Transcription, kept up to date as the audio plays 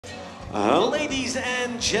Ladies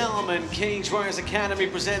and gentlemen, Cage Warriors Academy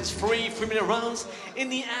presents free 3-minute rounds in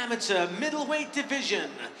the amateur middleweight division.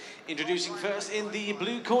 Introducing first in the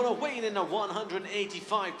blue corner, weighing in at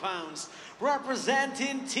 185 pounds,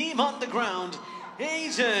 representing Team Underground,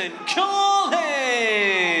 Aidan Collins.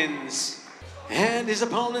 And his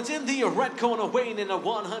opponent in the red corner, weighing in at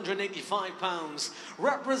 185 pounds,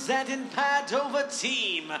 representing Padova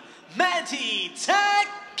Team,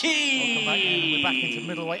 Taki. Welcome back, and we're back into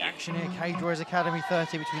middleweight action here. Cage Warriors Academy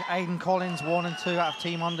 30 between Aidan Collins, 1 and 2 out of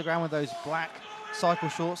Team Underground with those black cycle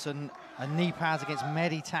shorts and knee pads against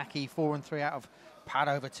Taki, 4 and 3 out of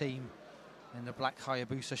Padova Team in the black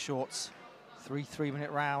Hayabusa shorts.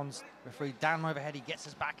 3-minute rounds. Referee Dan overhead, he gets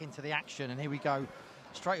us back into the action, and here we go.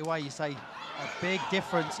 Straight away, you say a big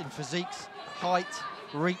difference in physiques, height,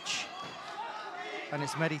 reach, and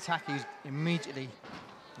it's Taki who immediately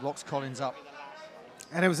locks Collins up.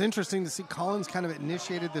 And it was interesting to see Collins kind of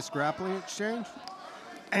initiated this grappling exchange,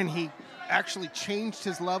 and he actually changed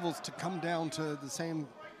his levels to come down to the same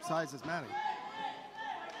size as Matty.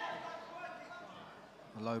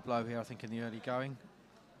 A low blow here, I think, in the early going.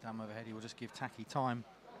 Down overhead, he will just give Taki time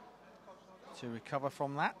to recover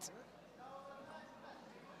from that.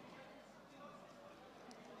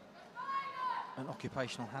 An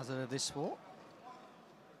occupational hazard of this sport.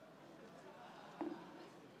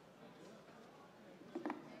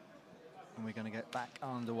 And we're going to get back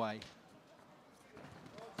underway.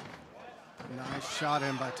 Nice shot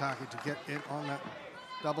in by Taki to get it on that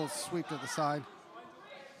double sweep to the side.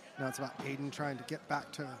 Now it's about Aidan trying to get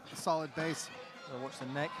back to a solid base. We'll watch the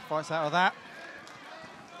neck, fights out of that.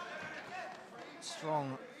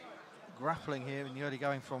 Strong grappling here in the early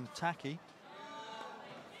going from Taki.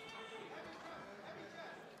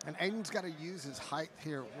 And Aidan's got to use his height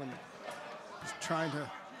here when he's trying to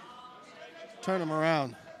turn him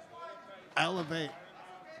around. Elevate.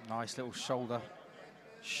 Nice little shoulder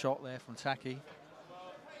shot there from Taki.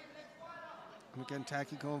 And again,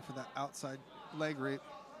 Taki going for that outside leg reap.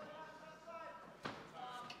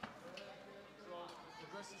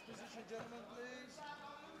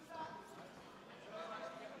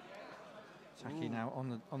 Taki now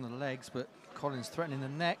on the legs, but Collins threatening the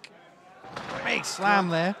neck. Big slam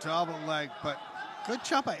there. Double leg, but good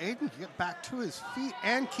job by Aidan to get back to his feet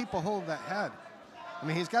and keep a hold of that head. I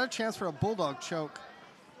mean, he's got a chance for a bulldog choke.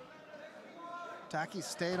 Taki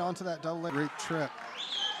stayed onto that double leg trip.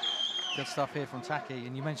 Good stuff here from Taki,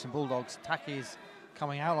 and you mentioned bulldogs. Taki is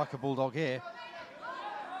coming out like a bulldog here.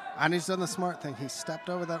 And he's done the smart thing. He stepped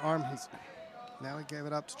over that arm. Now he gave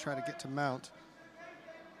it up to try to get to mount.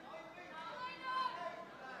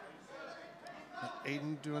 But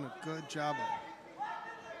Aidan doing a good job of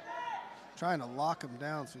trying to lock him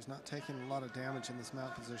down so he's not taking a lot of damage in this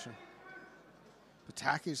mount position. But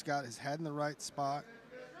Taki's got his head in the right spot.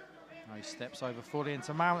 Now he steps over fully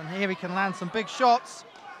into mount, and here he can land some big shots.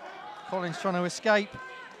 Collins trying to escape.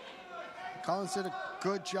 Collins did a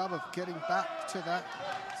good job of getting back to that.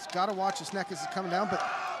 He's got to watch his neck as he's coming down, but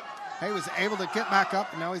he was able to get back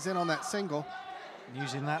up, and now he's in on that single. And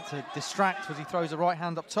using that to distract as he throws the right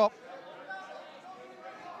hand up top.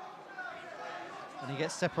 And he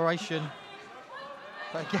gets separation.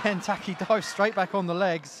 But again, Taki dives straight back on the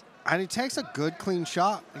legs. And he takes a good, clean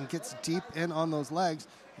shot and gets deep in on those legs.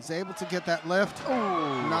 He's able to get that lift. Ooh.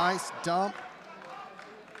 Nice dump.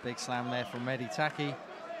 Big slam there from Taki.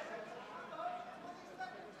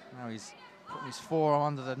 Now he's putting his forearm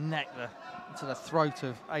under the neck, into the throat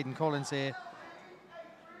of Aidan Collins here.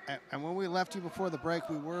 And when we left you before the break,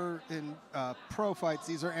 we were in pro fights.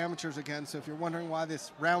 These are amateurs again, so if you're wondering why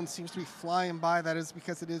this round seems to be flying by, that is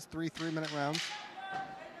because it is 3-3-minute rounds.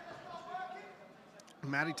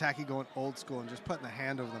 Taki going old school and just putting the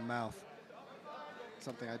hand over the mouth.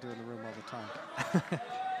 Something I do in the room all the time.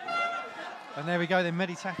 And there we go then,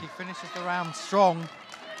 Taki finishes the round strong.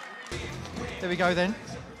 There we go then.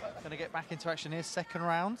 Going to get back into action here, second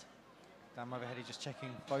round. Dan overhead, just checking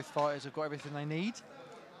both fighters have got everything they need.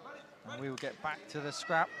 And we will get back to the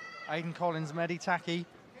scrap. Aidan Collins, Taki.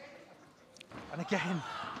 And again,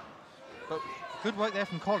 but good work there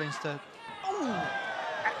from Collins to... Ooh.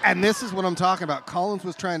 And this is what I'm talking about. Collins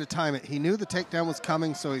was trying to time it. He knew the takedown was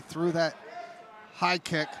coming, so he threw that high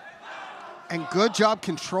kick. And good job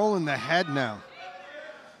controlling the head now.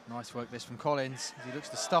 Nice work this from Collins. He looks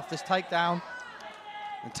to stuff this takedown.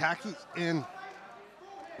 And Taki's in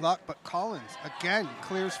luck, but Collins, again,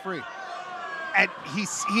 clears free. And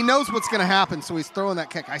he knows what's going to happen, so he's throwing that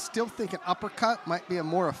kick. I still think an uppercut might be a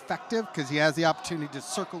more effective because he has the opportunity to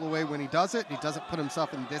circle away when he does it. He doesn't put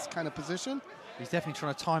himself in this kind of position. He's definitely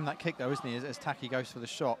trying to time that kick, though, isn't he, as Taki goes for the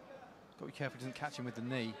shot. Got to be careful he doesn't catch him with the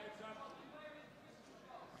knee.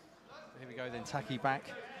 Here we go then, Taki back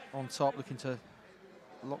on top, looking to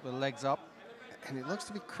lock the legs up. And he looks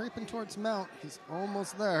to be creeping towards mount. He's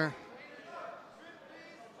almost there.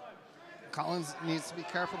 Collins needs to be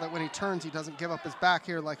careful that when he turns, he doesn't give up his back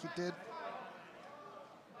here like he did.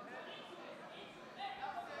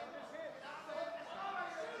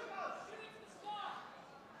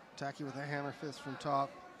 Taki with a hammer fist from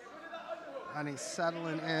top. And he's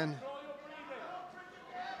settling in.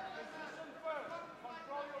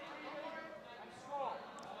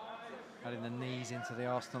 Adding the knees into the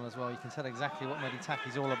arsenal as well. You can tell exactly what Mehdi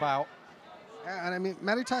Taki's all about. Yeah, and I mean,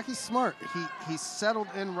 Mehdi Taki's smart. He's settled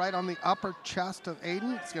in right on the upper chest of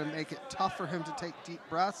Aiden. It's going to make it tough for him to take deep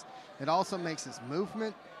breaths. It also makes his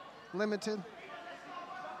movement limited.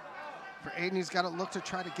 For Aiden, he's got to look to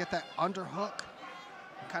try to get that underhook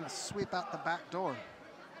and kind of sweep out the back door.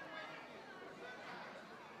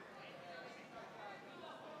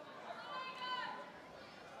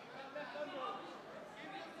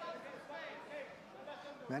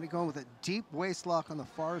 Mehdi going with a deep waist lock on the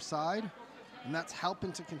far side, and that's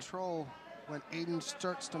helping to control when Aiden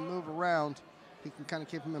starts to move around. He can kind of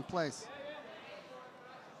keep him in place.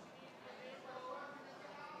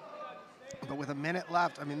 But with a minute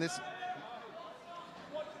left, I mean,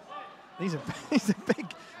 These are big,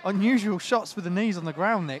 unusual shots with the knees on the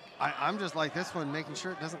ground, Nick. I'm just like this one, making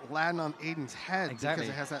sure it doesn't land on Aiden's head because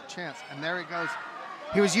it has that chance. And there he goes.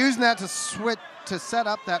 He was using that to switch, to set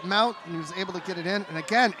up that mount, and he was able to get it in. And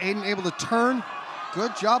again, Aiden able to turn.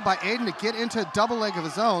 Good job by Aiden to get into a double leg of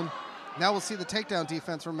his own. Now we'll see the takedown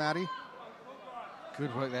defense from Matty.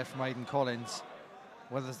 Good work there from Aiden Collins.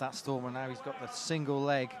 Weathers that storm, and now he's got the single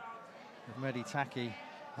leg of Mehdi Taki.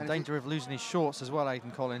 In danger of losing his shorts as well,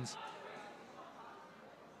 Aiden Collins.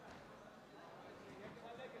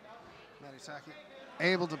 Mehdi Taki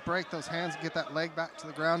able to break those hands and get that leg back to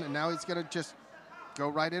the ground, and now he's going to just go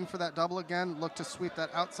right in for that double again, look to sweep that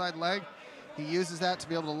outside leg. He uses that to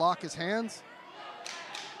be able to lock his hands.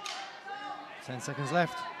 10 seconds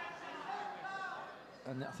left.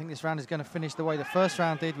 And I think this round is going to finish the way the first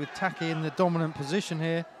round did, with Taki in the dominant position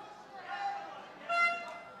here.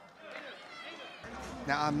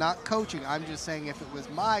 Now, I'm not coaching. I'm just saying if it was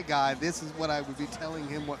my guy, this is what I would be telling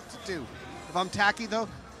him what to do. If I'm Taki, though,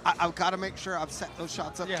 I've got to make sure I've set those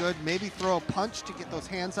shots up good. Maybe throw a punch to get those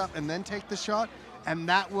hands up and then take the shot. And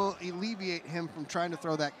that will alleviate him from trying to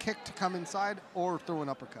throw that kick to come inside or throw an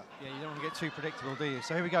uppercut. Yeah, you don't want to get too predictable, do you?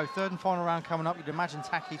 So here we go, third and final round coming up. You'd imagine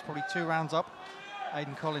Taki's probably 2 rounds up.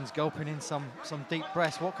 Aiden Collins gulping in some deep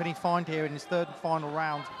breaths. What can he find here in his third and final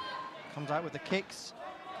round? Comes out with the kicks.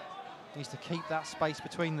 Needs to keep that space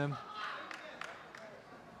between them.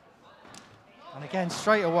 And again,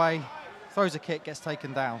 straight away, throws a kick, gets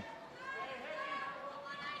taken down.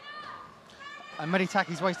 And Mehdi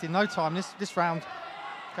Taki's wasting no time this round,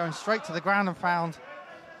 going straight to the ground and pound.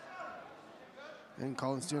 And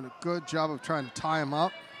Collins doing a good job of trying to tie him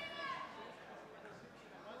up.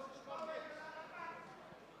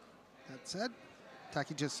 That said,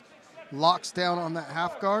 Taki just locks down on that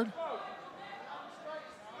half guard.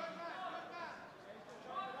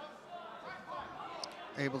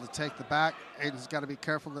 Able to take the back. Aiden's got to be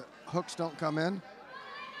careful that hooks don't come in.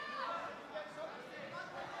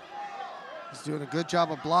 He's doing a good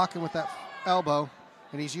job of blocking with that elbow,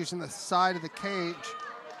 and he's using the side of the cage,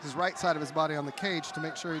 his right side of his body on the cage, to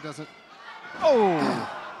make sure he doesn't. Oh,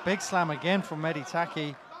 big slam again from Mehdi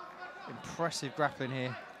Taki. Impressive grappling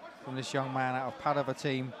here from this young man out of Padova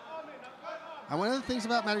team. And one of the things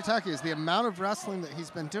about Mehdi Taki is the amount of wrestling that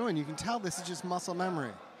he's been doing. You can tell this is just muscle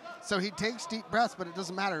memory. So he takes deep breaths, but it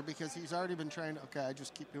doesn't matter because he's already been trained. Okay, I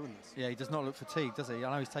just keep doing this. Yeah, he does not look fatigued, does he?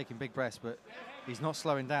 I know he's taking big breaths, but he's not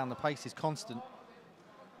slowing down. The pace is constant.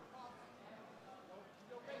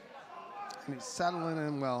 And he's settling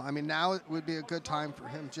in well. I mean, now it would be a good time for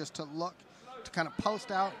him just to look, to kind of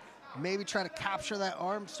post out, maybe try to capture that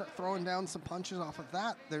arm, start throwing down some punches off of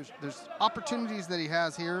that. There's opportunities that he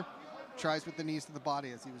has here. Tries with the knees to the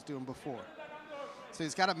body as he was doing before. So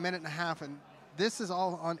he's got a minute and a half, and this is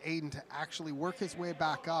all on Aiden to actually work his way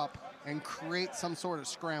back up and create some sort of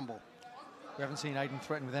scramble. We haven't seen Aiden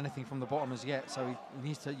threaten with anything from the bottom as yet, so he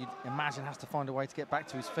needs to, you'd imagine, has to find a way to get back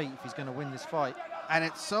to his feet if he's going to win this fight. And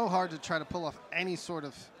it's so hard to try to pull off any sort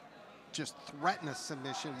of just threaten a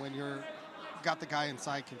submission when you're got the guy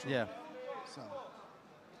inside control. Yeah. So.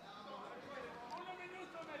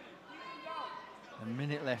 A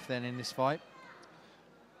minute left then in this fight.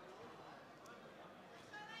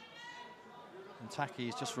 And Taki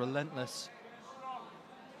is just relentless,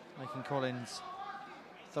 making Collins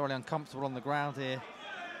thoroughly uncomfortable on the ground here,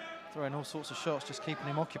 throwing all sorts of shots, just keeping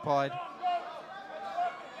him occupied.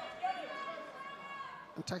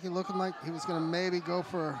 And Taki looking like he was going to maybe go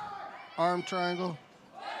for arm triangle.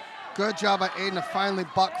 Good job by Aiden to finally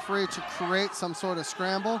buck free to create some sort of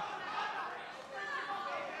scramble.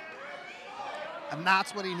 And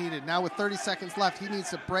that's what he needed. Now with 30 seconds left, he needs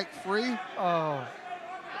to break free. Oh.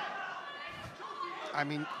 I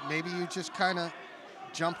mean, maybe you just kind of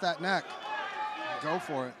jump that neck. Go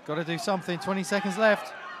for it. Got to do something. 20 seconds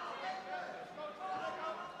left.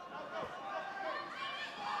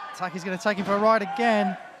 Taki's going to take him for a ride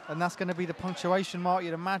again. And that's going to be the punctuation mark,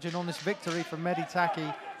 you'd imagine, on this victory for Mehdi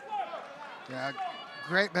Taki. Yeah,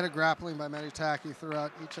 great bit of grappling by Mehdi Taki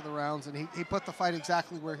throughout each of the rounds. And he put the fight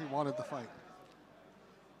exactly where he wanted the fight.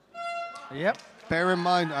 Yep. Bear in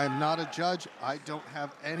mind, I am not a judge. I don't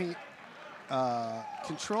have any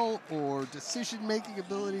control or decision-making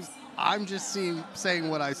abilities. I'm just saying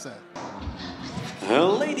what I said.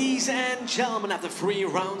 Ladies and gentlemen, after 3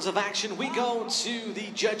 rounds of action, we go to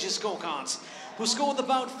the judges' scorecards, who scored the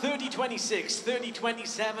bout 30-26,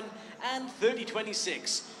 30-27, and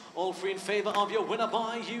 30-26. All 3 in favor of your winner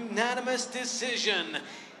by unanimous decision.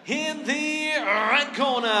 In the red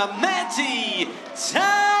corner, Mehdi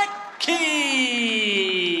Taki.